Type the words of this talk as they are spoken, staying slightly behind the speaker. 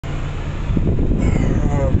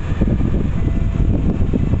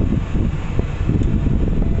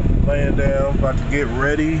laying down, about to get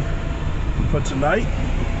ready for tonight.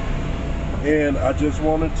 And I just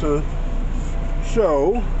wanted to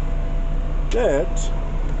show that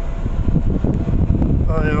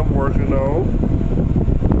I am working on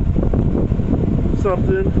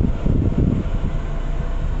something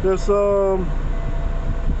that's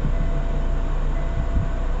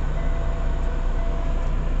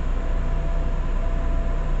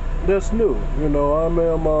new. You know, I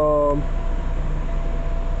am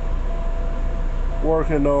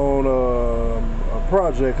working on a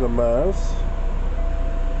project of mine.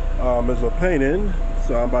 It's a painting,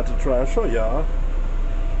 so I'm about to try and show y'all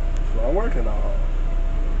what I'm working on.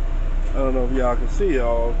 I don't know if y'all can see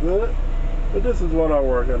all good, but this is what I'm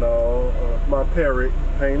working on, my parrot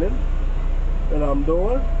painting that I'm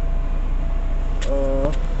doing.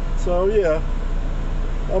 So yeah,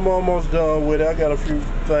 I'm almost done with it. I got a few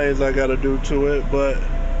things I got to do to it, but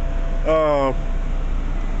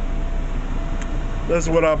that's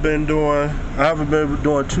what I've been doing. I haven't been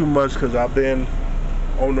doing too much because I've been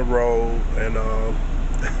on the road and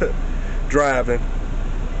driving.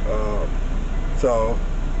 So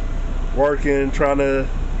working, trying to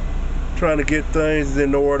get things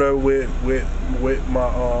in order with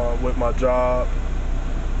my job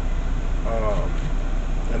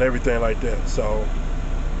and everything like that. So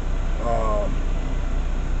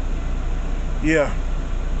yeah,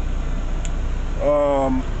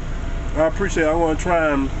 I appreciate it. I want to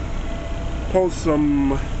try and post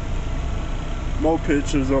some more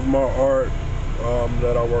pictures of my art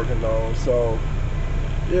that I'm working on. So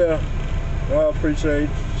yeah, I appreciate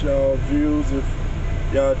y'all views if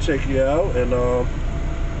y'all check it out, and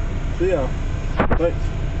see y'all.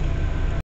 Thanks.